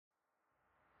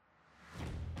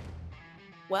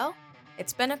Well,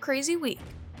 it's been a crazy week.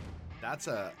 That's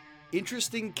a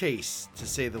interesting case, to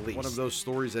say the least. One of those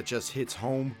stories that just hits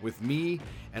home with me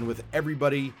and with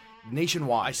everybody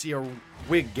nationwide. I see a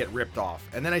wig get ripped off,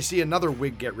 and then I see another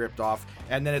wig get ripped off,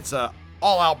 and then it's a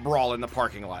all-out brawl in the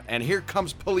parking lot. And here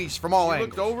comes police from all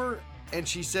angles. She looked over, and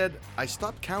she said, I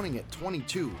stopped counting at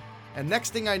 22. And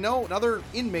next thing I know, another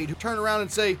inmate who turned around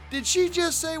and say, did she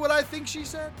just say what I think she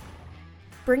said?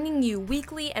 Bringing you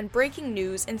weekly and breaking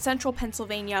news in central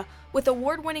Pennsylvania with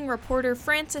award-winning reporter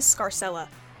Francis Scarcella,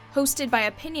 hosted by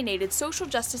opinionated social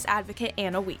justice advocate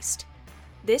Anna Wiest.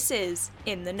 This is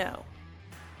In the Know.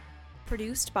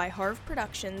 Produced by Harv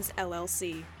Productions,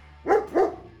 LLC.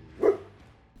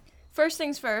 First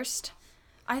things first,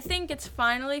 I think it's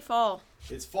finally fall.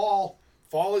 It's fall.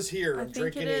 Fall is here. I'm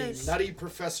think drinking it is. a Nutty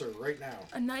Professor right now.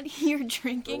 A nutty, you're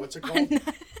drinking? Or what's it called?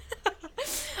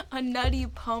 A nutty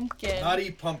pumpkin.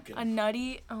 Nutty Pumpkin. A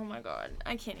nutty, oh my god,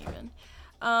 I can't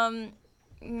even.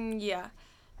 Yeah.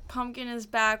 Pumpkin is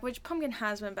back, which pumpkin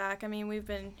has been back. I mean, we've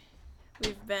been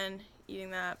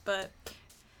eating that, but,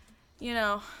 you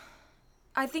know,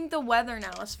 I think the weather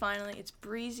now is finally, it's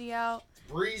breezy out.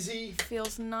 Breezy.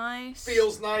 Feels nice.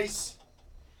 Feels nice.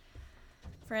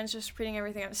 Fran's just repeating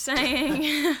everything I'm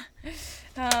saying.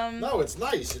 No, it's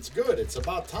nice. It's good. It's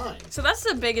about time. So that's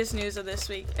the biggest news of this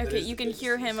week. Okay, is you the can biggest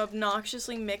hear news. him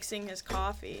obnoxiously mixing his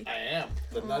coffee. I am.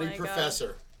 The Oh Nutty my God.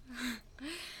 Professor.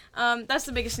 That's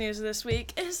the biggest news of this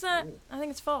week, is that I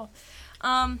think it's fall.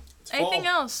 It's Anything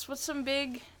fall. else? What's some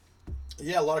big...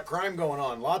 Yeah, a lot of crime going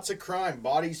on. Lots of crime.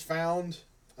 Bodies found.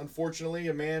 Unfortunately,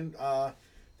 a man,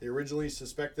 they originally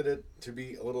suspected it to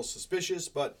be a little suspicious,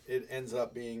 but it ends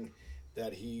up being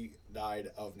that he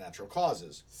died of natural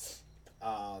causes.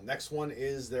 Next one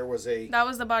is there was a... That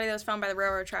was the body that was found by the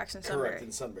railroad tracks in Sunbury. Correct,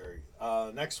 in Sunbury.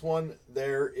 Next one,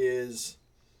 there is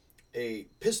a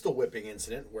pistol whipping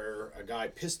incident where a guy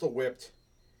pistol whipped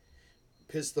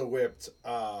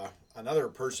another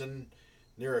person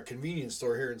near a convenience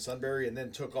store here in Sunbury and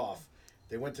then took off.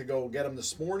 They went to go get him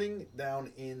this morning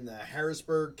down in the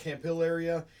Harrisburg, Camp Hill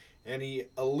area, and he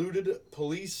eluded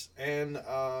police and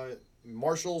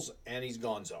marshals, and he's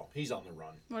gonzo. He's on the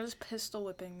run. What does pistol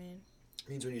whipping mean?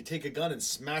 It means when you take a gun and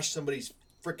smash somebody's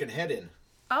freaking head in.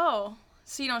 Oh,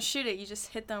 so you don't shoot it, you just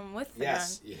hit them with the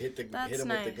Yes, gun. you hit him That's with the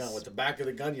nice. gun. With the back of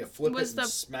the gun, you flip it and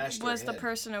smash their Was head. the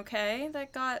person okay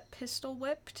that got pistol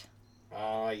whipped?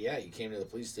 Yeah, you came to the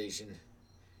police station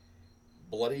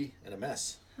bloody and a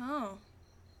mess. Oh.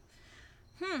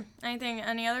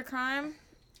 Any other crime?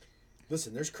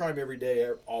 Listen, there's crime every day,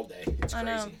 all day. It's I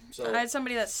crazy. know. So I had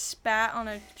somebody that spat on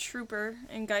a trooper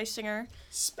in Geisinger.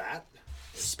 spat? Or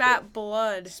Spat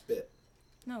blood. Spit.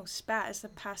 No, spat is the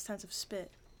past tense of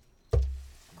spit.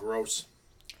 Gross.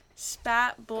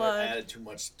 Spat blood. I added too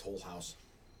much to Toll House.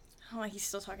 Oh, he's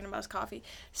still talking about his coffee.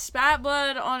 Spat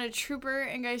blood on a trooper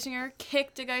in Geisinger.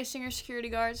 Kicked a Geisinger security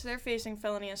guard, so they're facing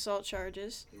felony assault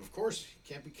charges. And of course,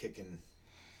 you can't be kicking.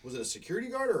 Was it a security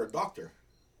guard or a doctor?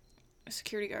 A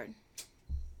security guard.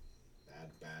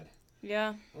 Bad.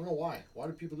 Yeah. I don't know why. Why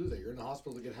do people do that? You're in the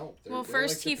hospital to get help. Well, They're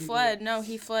first like the he people fled. that- No,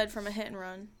 he fled from a hit and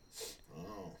run.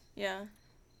 Oh. Yeah.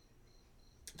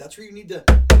 That's where you need to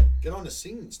get on the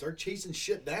scene. Start chasing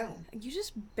shit down. You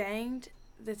just banged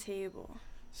the table.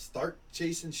 Start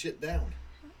chasing shit down.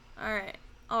 All right,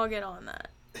 I'll get on that.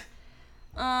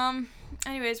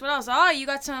 Anyways, what else? Oh, you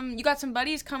got some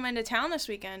buddies coming to town this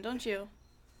weekend, don't you?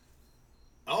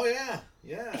 Oh yeah.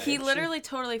 He literally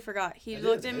totally forgot. He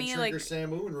looked at me like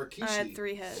Samu and Rikishi. I had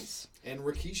 3 heads. And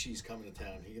Rikishi's coming to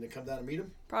town. You gonna come down and meet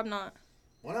him? Probably not.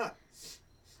 Why not?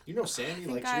 You know Sam. He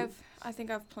likes you. I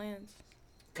think I have plans.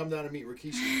 Come down and meet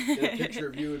Rikishi. Get a picture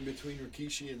of you in between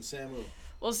Rikishi and Samu.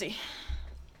 We'll see.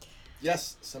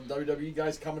 Yes, some WWE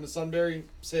guys coming to Sunbury.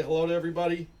 Say hello to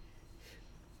everybody.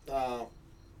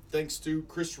 Thanks to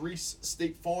Chris Reese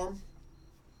State Farm.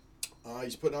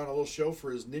 He's putting on a little show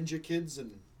for his ninja kids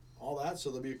and all that. So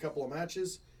there'll be a couple of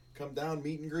matches. Come down,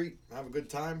 meet and greet, have a good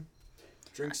time.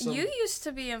 Drink some. You used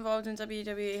to be involved in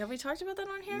WWE. Have we talked about that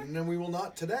on here? And then we will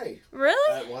not today.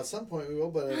 Really? Well, at some point we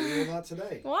will, but we will not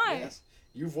today. Why? Yes.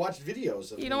 You've watched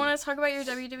videos of You me. don't want to talk about your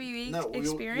WWE No,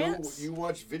 experience? you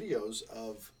watch videos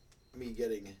of me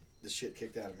getting the shit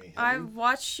kicked out of me. I've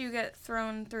watched you get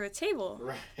thrown through a table.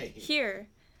 Right. Here.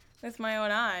 With my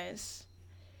own eyes.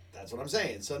 That's what I'm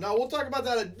saying. So, no, we'll talk about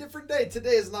that a different day.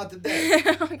 Today is not the day.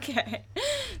 Okay.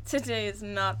 Today is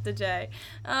not the day.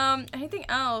 Anything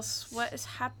else? What is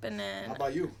happening? How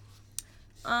about you?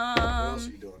 What else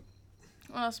are you doing?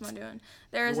 What else am I doing?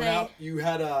 There's You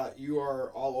went out, you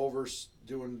are all over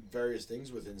doing various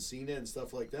things with Encina and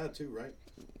stuff like that too, right?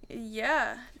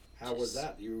 Yeah. How was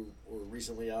that? You were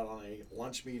recently out on a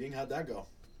lunch meeting. How'd that go?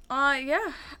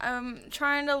 Yeah. I'm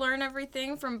trying to learn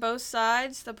everything from both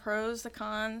sides, the pros, the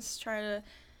cons, try to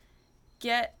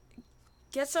get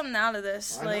something out of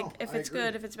this. If it's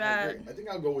good, if it's bad. I think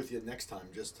I'll go with you next time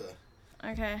just to,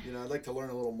 Okay. I'd like to learn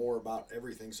a little more about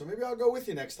everything. So maybe I'll go with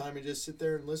you next time and just sit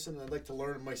there and listen. I'd like to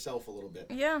learn myself a little bit.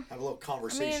 Yeah. Have a little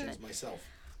conversations myself.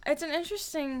 It's an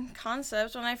interesting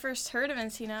concept. When I first heard of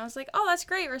Encina, I was like, oh, that's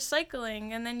great,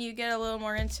 recycling. And then you get a little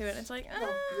more into it. And it's like,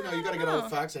 you got to get all the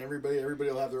facts, and everybody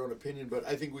will have their own opinion. But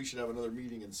I think we should have another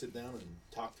meeting and sit down and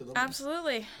talk to them.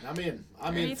 Absolutely. And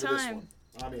I'm in for this one.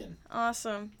 I'm in.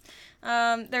 Awesome.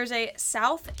 There's a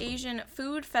South Asian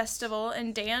food festival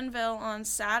in Danville on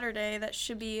Saturday that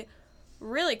should be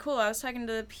really cool. I was talking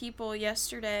to the people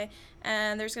yesterday,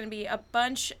 and there's going to be a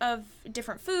bunch of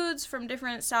different foods from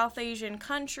different South Asian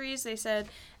countries. They said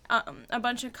a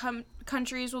bunch of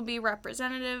countries will be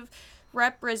represented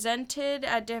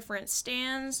at different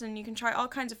stands, and you can try all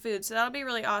kinds of food. So that'll be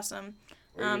really awesome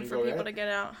for people to get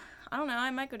out. I don't know.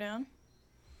 I might go down.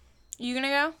 You going to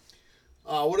go?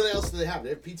 What else do they have? They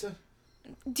have pizza?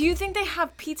 Do you think they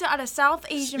have pizza at a South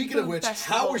Asian Speaking food of which,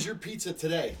 festival? how was your pizza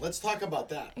today? Let's talk about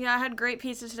that. Yeah, I had great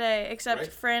pizza today, except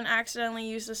Fran accidentally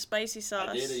used the spicy sauce.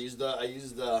 I did. I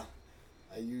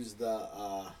used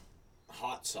the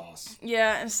hot sauce.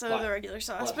 Yeah, instead of the regular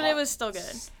sauce, but it was still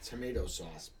good. Tomato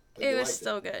sauce. It was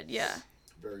still good. Yeah.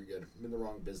 Very good. I'm in the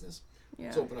wrong business. Yeah.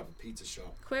 Let's open up a pizza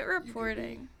shop. Quit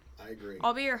reporting. I agree.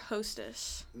 I'll be your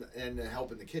hostess. And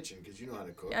help in the kitchen, because you know how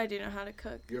to cook. I do know how to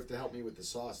cook. You have to help me with the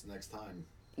sauce next time.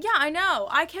 Yeah, I know.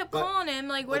 I kept calling him,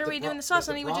 like, when are we doing the sauce?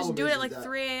 And he would just do it at, like,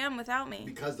 3 a.m. without me.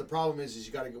 Because the problem is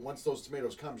you got to get, once those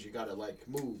tomatoes comes, you got to, like,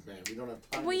 move, man. We don't have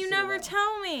time. Well, you never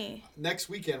tell me. Next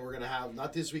weekend, we're going to have,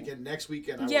 not this weekend, next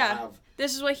weekend, I will have.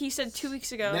 This is what he said 2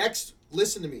 weeks ago.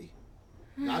 Listen to me.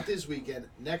 Not this weekend.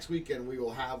 Next weekend, we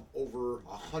will have over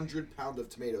 100 pounds of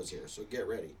tomatoes here. So get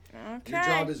ready. Okay. Your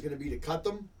job is going to be to cut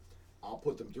them. I'll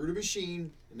put them through the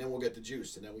machine, and then we'll get the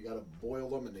juice. And then we got to boil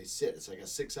them, and they sit. It's like a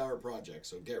 6-hour project.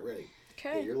 So get ready.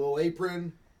 Okay. Get your little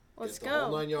apron. Let's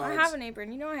go. I have an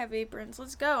apron. You know I have aprons.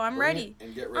 Let's go. I'm ready.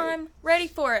 And get ready. I'm ready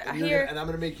for it. And I'm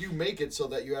going to make you make it so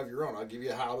that you have your own. I'll give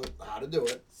you how to do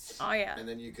it. Oh, yeah. And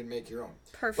then you can make your own.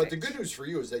 Perfect. But the good news for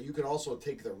you is that you can also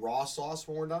take the raw sauce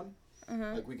when we're done.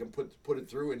 Mm-hmm. Like we can put it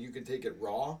through, and you can take it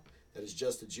raw. That is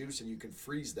just the juice, and you can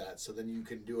freeze that. So then you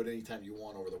can do it anytime you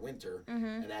want over the winter,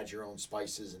 and add your own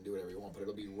spices and do whatever you want. But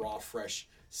it'll be raw, fresh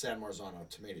San Marzano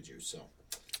tomato juice. So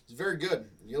it's very good.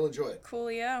 You'll enjoy it.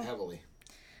 Coolio. Heavily.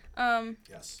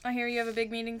 Yes. I hear you have a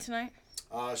big meeting tonight.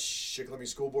 Shikellamy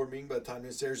School Board meeting. By the time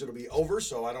this airs, it'll be over.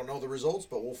 So I don't know the results,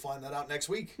 but we'll find that out next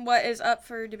week. What is up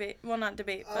for debate? Well, not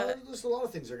debate, but there's a lot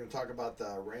of things they're going to talk about.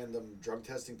 The random drug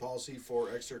testing policy for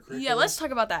extracurriculars. Yeah, let's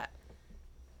talk about that.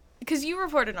 Because you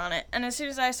reported on it, and as soon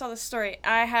as I saw the story,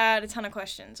 I had a ton of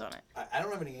questions on it. I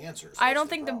don't have any answers. I don't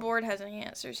think the board has any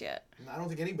answers yet. I don't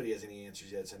think anybody has any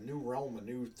answers yet. It's a new realm, a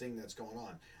new thing that's going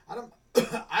on.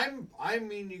 I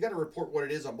mean, you got to report what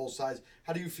it is on both sides.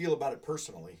 How do you feel about it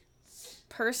personally?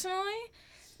 Personally,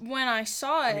 when I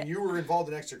saw it... I mean, you were involved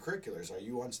in extracurriculars. Are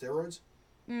you on steroids?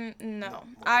 No. Okay.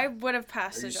 I would have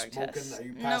passed the drug test. Are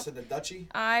you passing the Dutchie?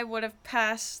 I would have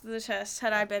passed the test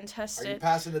had I been tested. Are you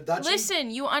passing the Dutchie? Listen,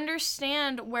 you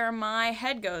understand where my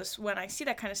head goes when I see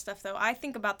that kind of stuff, though. I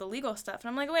think about the legal stuff, and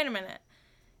I'm like, wait a minute.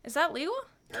 Is that legal?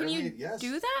 Apparently, can you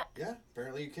do that? Yeah,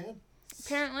 apparently you can.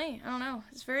 Apparently. I don't know.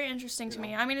 It's very interesting to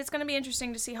me. I mean, it's going to be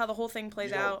interesting to see how the whole thing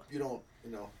plays out. You don't,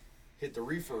 hit the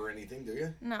reefer or anything, do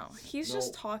you? No, he's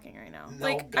just talking right now.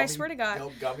 Gummy, I swear to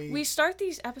God, we start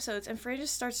these episodes and Fran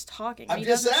just starts talking. I'm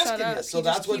just asking you. So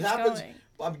that's what happens. Going.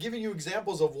 I'm giving you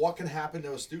examples of what can happen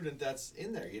to a student that's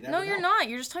in there. You never know. You're not.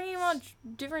 You're just talking about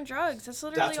different drugs. That's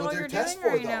literally all you're doing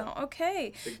right now.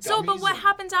 Okay. So, but what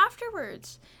happens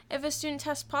afterwards? If a student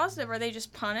tests positive, are they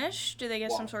just punished? Do they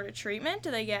get some sort of treatment?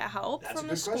 Do they get help from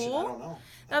the school? Question. I don't know.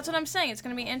 That's what I'm saying. It's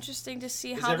going to be interesting to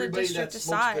see how the district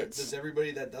decides. Does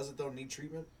everybody that does it, though, need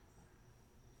treatment?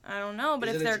 I don't know, but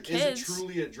if they're kids... Is it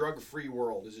truly a drug-free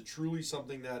world? Is it truly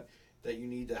something that you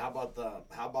need to... How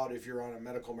about if you're on a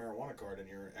medical marijuana card and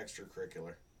you're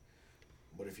extracurricular?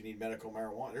 What if you need medical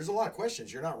marijuana? There's a lot of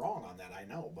questions. You're not wrong on that, I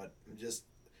know, but I'm just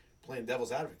playing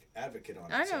devil's advocate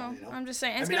on it. I know. So, I'm just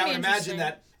saying, it's going to be interesting. I would imagine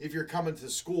that if you're coming to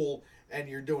school and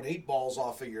you're doing 8 balls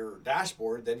off of your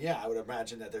dashboard, then yeah, I would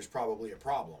imagine that there's probably a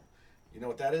problem. You know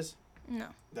what that is? No.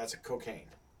 That's a cocaine.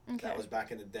 Okay. That was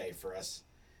back in the day for us.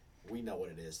 We know what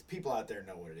it is. The people out there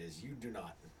know what it is. You do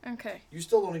not. Okay. You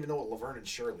still don't even know what Laverne and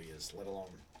Shirley is, let alone...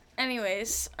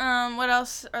 Anyways, what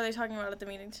else are they talking about at the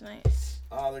meeting tonight?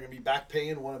 They're going to be back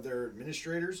paying one of their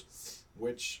administrators,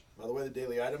 which, by the way, the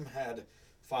Daily Item had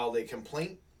filed a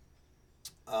complaint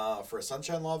for a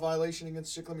sunshine law violation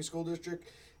against Shikellamy School District,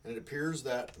 and it appears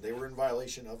that they were in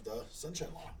violation of the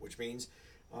sunshine law, which means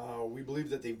we believe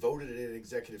that they voted in an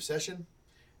executive session,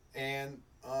 and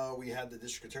we had the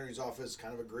district attorney's office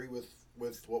kind of agree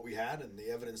with what we had and the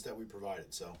evidence that we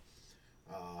provided. So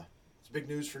it's big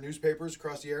news for newspapers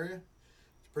across the area.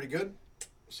 It's pretty good.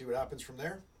 We'll see what happens from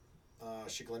there.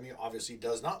 Shikellamy obviously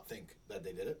does not think that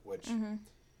they did it, which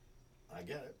I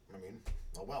get it. I mean,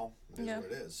 oh well, it is what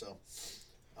it is. So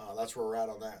that's where we're at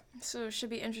on that. So it should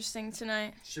be interesting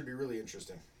tonight. Should be really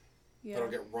interesting. Yeah.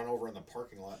 That'll get run over in the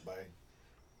parking lot by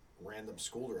random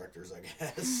school directors, I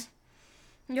guess.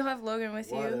 You'll have Logan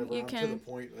with Whatever, you. You I'm can to the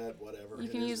point that whatever. You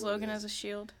can use Logan as a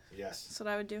shield. Yes. That's what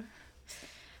I would do.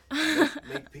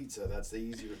 Make pizza. That's the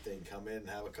easier thing. Come in,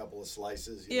 have a couple of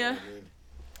slices. You Yeah. know what I mean?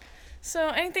 So,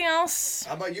 anything else?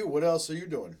 How about you? What else are you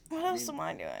doing? What else am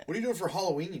I doing? What are you doing for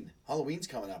Halloween? Halloween's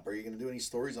coming up. Are you going to do any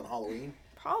stories on Halloween?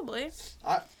 Probably.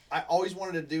 I always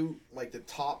wanted to do like the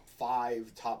top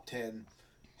 5, top 10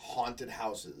 haunted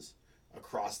houses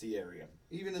across the area.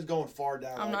 Even as going far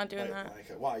down. I'm not doing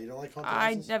that. Wow, you don't like haunted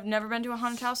I houses? have never been to a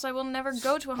haunted house. I will never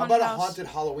go to a How haunted about house. a haunted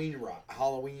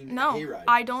Halloween No, hayride?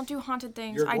 I don't do haunted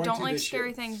things. You're I going don't to like this scary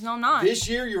year. things. No, I'm not. This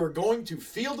year you are going to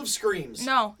Field of Screams.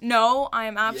 No, I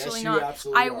am absolutely Yes, you not.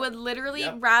 absolutely I are. would literally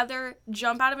Yep. rather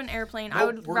jump out of an airplane. I Nope,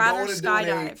 would we're rather going to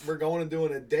skydive. we're going and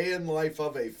doing a day in life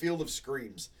of a Field of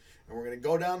Screams. And we're going to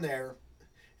go down there,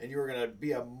 and you're going to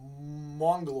be a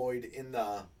mongoloid in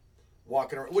the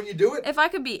walking around. Wouldn't you do it? If I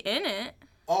could be in it.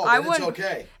 Oh, I then it's would.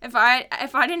 okay. If I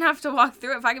didn't have to walk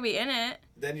through it, if I could be in it.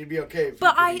 Then you'd be okay. If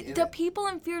But you could be in the it. people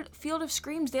in Field of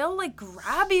Screams, they'll like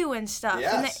grab you and stuff.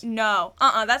 Yes. And no.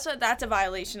 That's a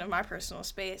violation of my personal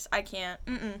space. I can't.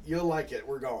 You'll like it.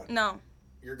 We're going. No,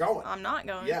 You're going. I'm not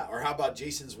going. Yeah, or how about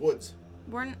Jason's Woods?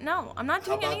 No, I'm not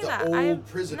How doing any about of the that. old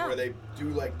prison no. where they do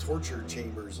like torture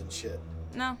chambers and shit?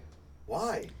 No,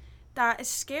 Why? that is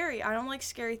scary. I don't like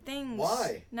scary things.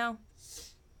 Why? No.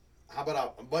 How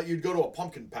about but you'd go to a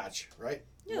pumpkin patch, right?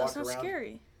 Yeah, Walk that's not around.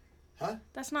 scary. Huh?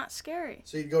 That's not scary.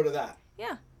 So you'd go to that.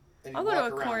 Yeah. And I'll you'd go to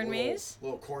walk a around, corn maze.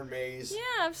 Little corn maze.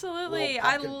 Yeah, absolutely. Little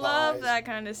I pumpkin love pies. that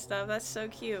kind of stuff. That's so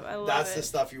cute. I love That's it. the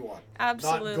stuff you want.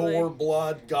 Absolutely. Not gore,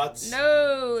 blood, guts.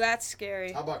 No, that's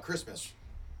scary. How about Christmas?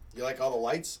 You like all the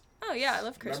lights? Oh yeah, I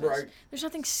love Christmas. Remember There's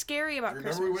nothing scary about Remember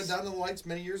Christmas. we went down to the lights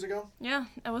many years ago? Yeah,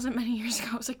 it wasn't many years ago.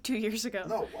 It was like 2 years ago.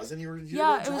 No, it wasn't. You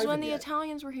Yeah, weren't it was when driving the yet.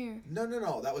 Italians were here.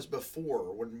 No. That was before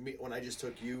when I just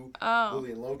took you, Oh.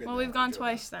 Lily, and Logan. Well, down we've gone to go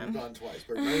twice down. then. We've gone twice.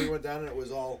 But remember we went down and it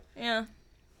was all... Yeah.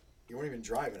 You weren't even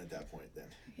driving at that point then.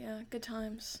 Yeah, good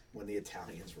times. When the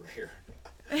Italians were here.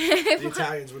 The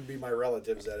Italians would be my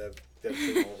relatives that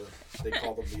came over. They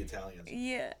called them the Italians.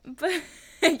 Yeah, but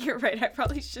you're right. I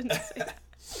probably shouldn't say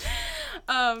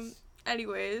that.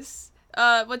 Anyways,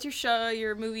 what's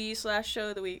your movie/show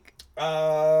of the week?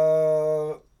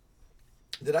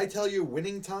 Did I tell you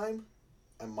Winning Time?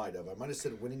 I might have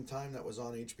said Winning Time. That was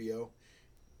on HBO.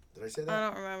 Did I say that? I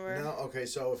don't remember. No? Okay,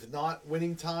 so if not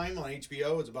Winning Time on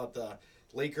HBO, it's about the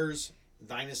Lakers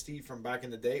dynasty from back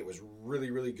in the day. It was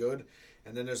really, really good.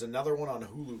 And then there's another one on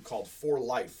Hulu called For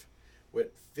Life with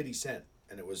 50 Cent,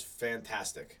 and it was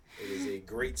fantastic. It is a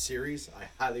great series. I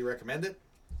highly recommend it.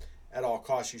 At all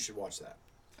costs, you should watch that.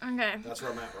 Okay. That's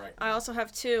where I'm at right now. I also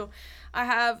have 2. I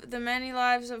have The Many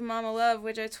Lives of Mama Love,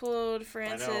 which I told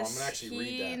Francis I'm gonna actually read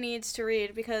he that. needs to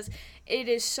read because it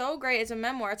is so great. It's a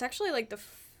memoir. It's actually like the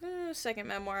second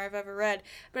memoir I've ever read,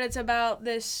 but it's about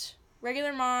this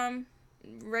regular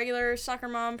soccer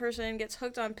mom person gets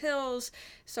hooked on pills,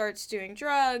 starts doing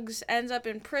drugs, ends up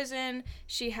in prison.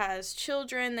 She has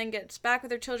children, then gets back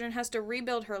with her children, has to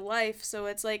rebuild her life. So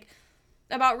it's like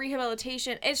about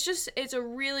rehabilitation. It's a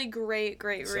really great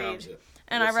read. Sounds it.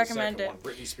 And What's I recommend the it. second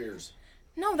one? Britney Spears.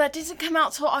 No, that doesn't come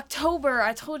out till October.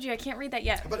 I told you I can't read that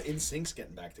yet. How about NSYNC's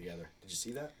getting back together? Did you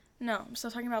see that? No, I'm still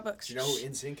talking about books. Do you know who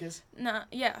NSYNC is? No,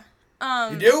 yeah.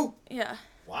 You do? Yeah.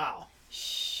 Wow.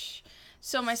 Shh.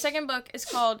 So my second book is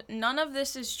called None of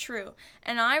This Is True.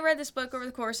 And I read this book over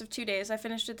the course of 2 days. I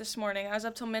finished it this morning. I was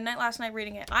up till midnight last night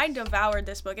reading it. I devoured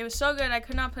this book. It was so good, I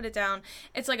could not put it down.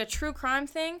 It's like a true crime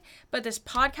thing, but this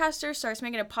podcaster starts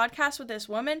making a podcast with this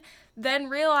woman, then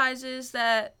realizes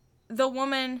that the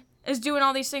woman is doing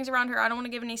all these things around her. I don't want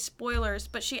to give any spoilers,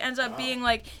 but she ends up being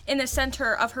like in the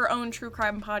center of her own true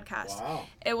crime podcast. Wow.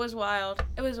 It was wild.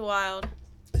 It was wild.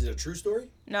 Is it a true story?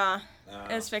 Nah, No.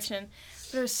 it's fiction.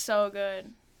 But it was so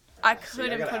good. I See,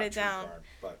 couldn't gotta put have it True down. Crime,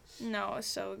 but No, it was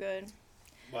so good.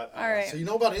 all All right. So you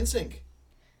know about NSYNC?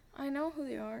 I know who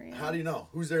they are. Yeah. How do you know?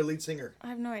 Who's their lead singer? I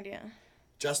have no idea.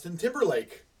 Justin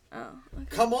Timberlake. Oh, okay.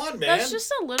 Come on, man. That's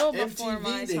just a little before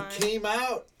my MTV, time. they came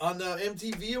out on the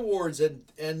MTV Awards and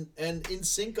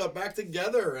NSYNC got back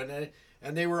together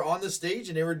and they were on the stage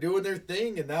and they were doing their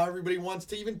thing, and now everybody wants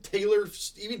to, even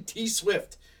T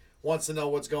Swift wants to know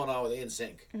what's going on with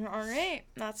NSYNC. All right,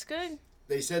 that's good.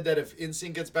 They said that if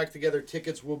NSYNC gets back together,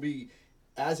 tickets will be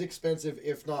as expensive,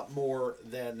 if not more,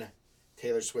 than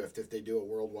Taylor Swift if they do a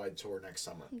worldwide tour next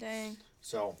summer. Dang.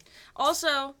 So.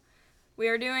 Also, we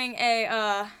are doing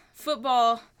a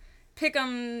football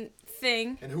pick'em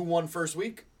thing. And who won first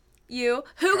week? You.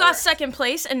 Who got second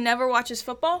place and never watches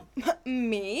football?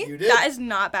 Me. You did. That is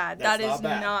not bad. That's not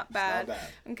bad. not bad.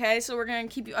 Okay, so we're going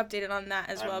to keep you updated on that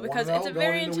as well I'm because 1-0 it's a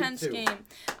very going into week intense 2. game.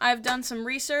 I've done some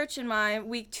research in my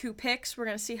week 2 picks. We're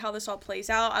going to see how this all plays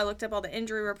out. I looked up all the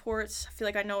injury reports. I feel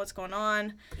like I know what's going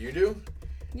on. You do?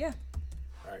 Yeah.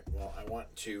 All right. Well, I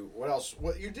want to. What else?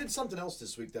 What you did something else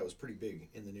this week that was pretty big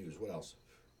in the news. What else?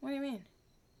 What do you mean?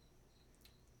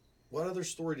 What other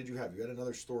story did you have? You had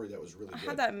another story that was really good. I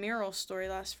had that mural story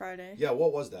last Friday. Yeah,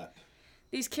 what was that?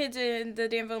 These kids in the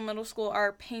Danville Middle School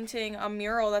are painting a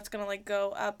mural that's going to, like,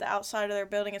 go up the outside of their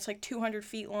building. It's, like, 200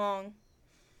 feet long.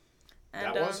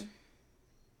 And, that was?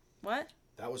 What?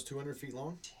 That was 200 feet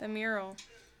long? The mural.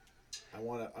 I'm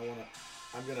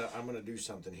gonna do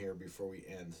something here before we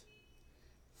end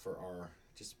for our,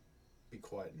 just be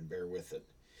quiet and bear with it.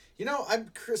 You know,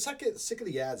 I'm sick of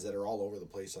the ads that are all over the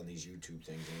place on these YouTube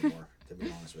things anymore, to be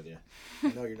honest with you. I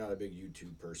know you're not a big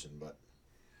YouTube person, but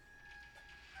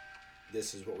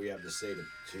this is what we have to say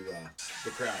to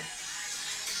the crowd.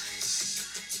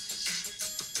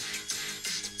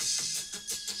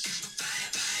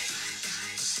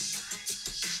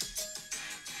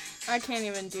 I can't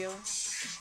even deal.